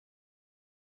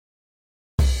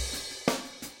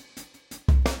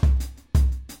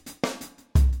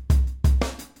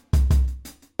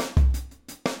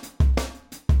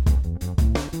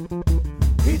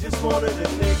just wanted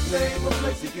a nickname, a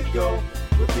place he could go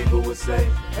where people would say,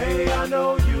 hey, I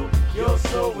know you, you're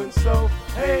so-and-so.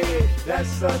 Hey, that's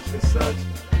such and such.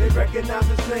 They recognize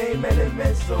his name and it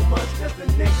meant so much. Just a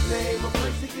nickname, a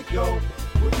place he could go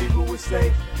where people would say,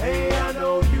 hey, I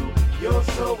know you, you're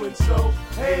so-and-so.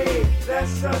 Hey, that's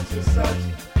such and such.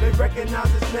 They recognize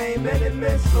his name and it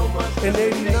meant so much. In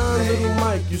 '89, little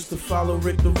Mike used to follow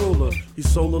Rick the Ruler. He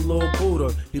sold a little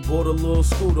Buddha, he bought a little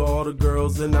scooter. All the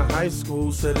girls in the high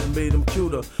school said it made him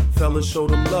cuter. Fellas showed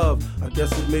him love, I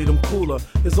guess it made him cooler.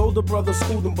 His older brother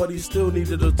schooled him, but he still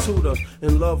needed a tutor.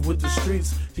 In love with the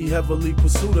streets, he heavily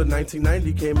pursued her.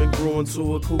 1990 came and grew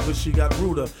into a cougar, she got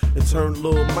ruder. It turned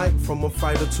little Mike from a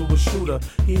fighter to a shooter.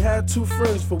 He had two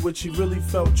friends for which he really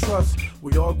felt trust.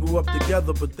 We all grew up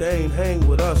together, but they ain't hang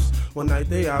with us. One night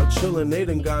they out chillin', they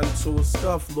done got into a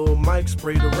scuff. Lil' Mike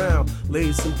sprayed around,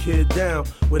 laid some kid down.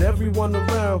 With everyone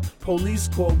around, police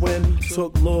caught wind,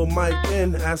 took Lil' Mike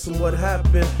in, asked him what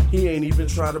happened. He ain't even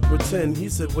try to pretend. He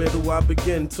said, where do I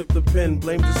begin? Took the pen,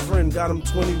 blamed his friend, got him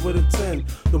 20 with a 10.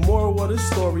 The moral of this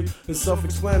story is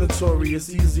self-explanatory. It's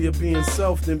easier being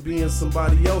self than being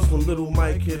somebody else. When Little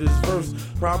Mike hit his verse,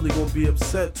 probably gonna be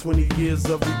upset. 20 years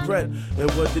of regret.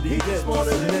 And what did he get? Just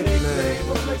wanted a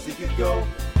nickname, a place he could go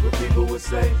where people would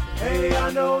say, hey,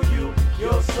 I know you,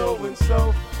 you're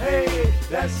so-and-so. Hey,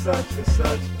 that's such and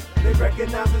such. They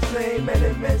recognize his name and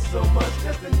it meant so much.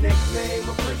 Just a nickname,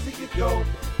 a place he could go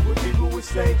where people would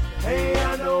say, hey,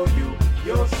 I know you,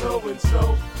 you're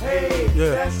so-and-so. Hey,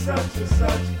 that's such and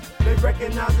such. They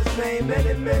recognize his name and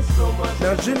it meant so much.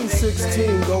 Now Jenny's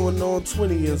 16, going on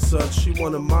 20 and such. She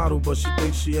want a model, but she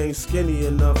thinks she ain't skinny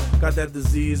enough. Got that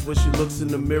disease where she looks in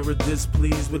the mirror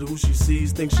displeased with who she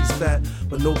sees. Thinks she's fat,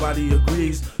 but nobody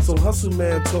agrees. So Hustle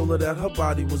Man told her that her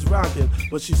body was rocking,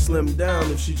 but she slimmed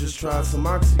down if she just tried some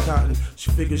Oxycontin.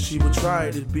 She figured she would try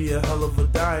it, it'd be a hell of a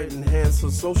diet. Enhance her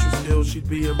social skills, she'd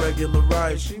be a regular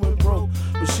ride. She went broke,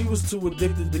 but she was too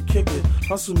addicted to kick it.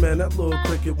 Hustle Man, that little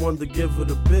cricket, wanted to give her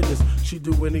the business. She'd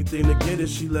do anything to get it,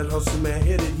 she let Hustle Man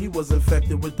hit it. He was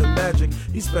infected with the magic,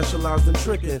 he specialized in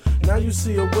tricking. Now you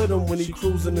see her with him when he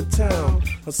cruising to town.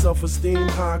 Her self-esteem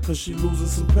high cause she losing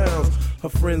some pounds. Her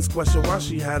friends question why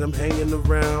she had him hanging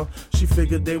around. She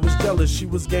figured they was jealous, she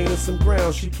was gaining some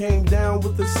ground. She came down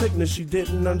with the sickness she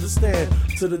didn't understand.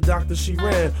 To the doctor she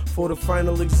ran for the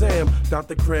final exam.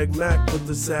 Dr. Craig Mack put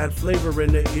the sad flavor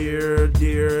in her ear.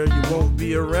 Dear, you won't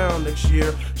be around next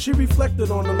year. She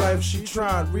reflected on the life she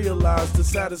tried, realized to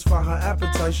satisfy her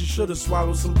appetite she should have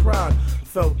swallowed some pride.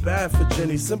 Felt bad for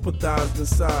Jenny, sympathized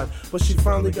inside, but she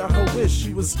finally got her wish.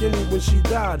 She was skinny when she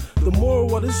died. The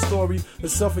moral of this story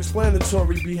is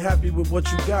self-explanatory. Be happy with what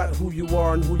you got, who you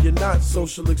are and who you're not.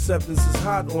 Social acceptance is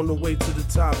hot on the way to the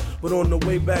top, but on the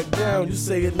way back down, you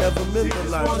say it never meant a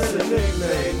lot. Just a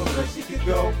nickname, a place she could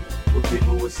go where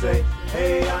people would say,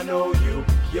 hey, I know you,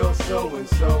 you're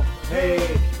so-and-so.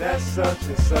 Hey, that's such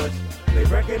and such. They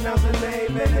recognize her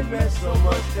name and it meant so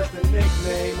much. Just a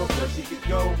nickname, a place she could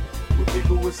go where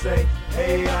people would say,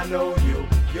 hey, I know you,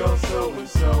 you're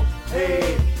so-and-so.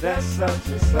 Hey, that's such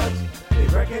and such. They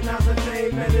recognize her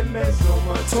name and it meant so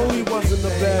much. Tony wasn't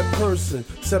a bad person,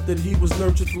 except that he was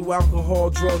nurtured through alcohol,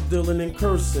 drug dealing, and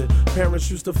cursing. Parents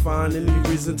used to find any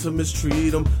reason to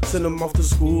mistreat him, send him off to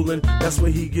school, and that's where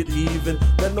he get even.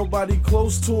 Let nobody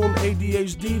close to him,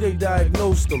 ADHD, they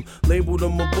diagnosed him. Labeled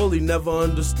him a bully, never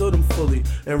understood him fully.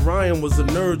 And Ryan was a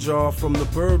nerd, y'all, from the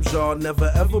burbs, y'all.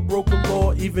 Never ever broke a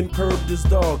law, even curbed his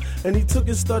dog. And he took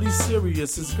his studies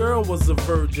serious, his girl was a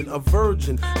virgin.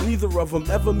 Neither of them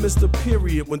ever missed a period.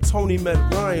 When Tony met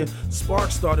Ryan,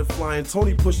 sparks started flying.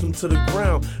 Tony pushed him to the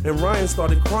ground and Ryan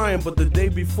started crying. But the day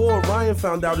before, Ryan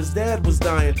found out his dad was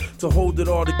dying. To hold it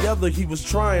all together, he was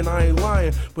trying, I ain't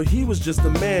lying, but he was just a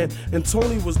man. And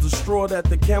Tony was the straw that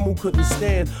the camel couldn't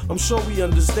stand. I'm sure we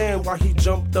understand why he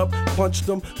jumped up, punched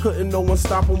him. Couldn't no one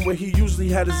stop him where he usually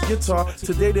had his guitar.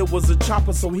 Today there was a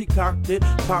chopper, so he cocked it,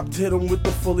 popped, hit him with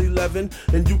the full 11,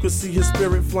 and you could see his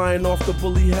spirit flying off the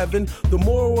bully heaven. The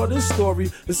moral of this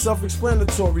story is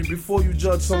self-explanatory. Before you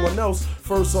judge someone else,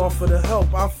 first offer the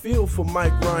help. I feel for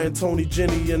Mike, Ryan, Tony,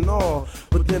 Jenny, and all,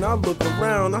 but then I look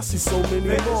around, I see so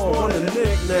many more. Want a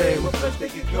nickname, a place they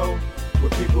could go where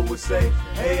people would say,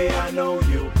 hey, I know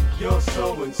you, you're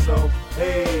so-and-so.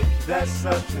 Hey, that's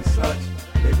such and such.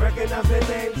 They recognize their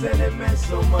names and it meant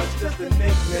so much. Just a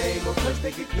nickname, a place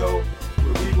they could go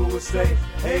where people would say,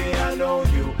 hey, I know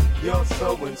you, you're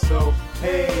so-and-so.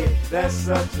 Hey, that's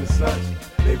such and such.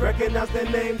 They recognize their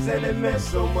names and it meant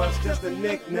so much. Just a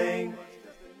nickname.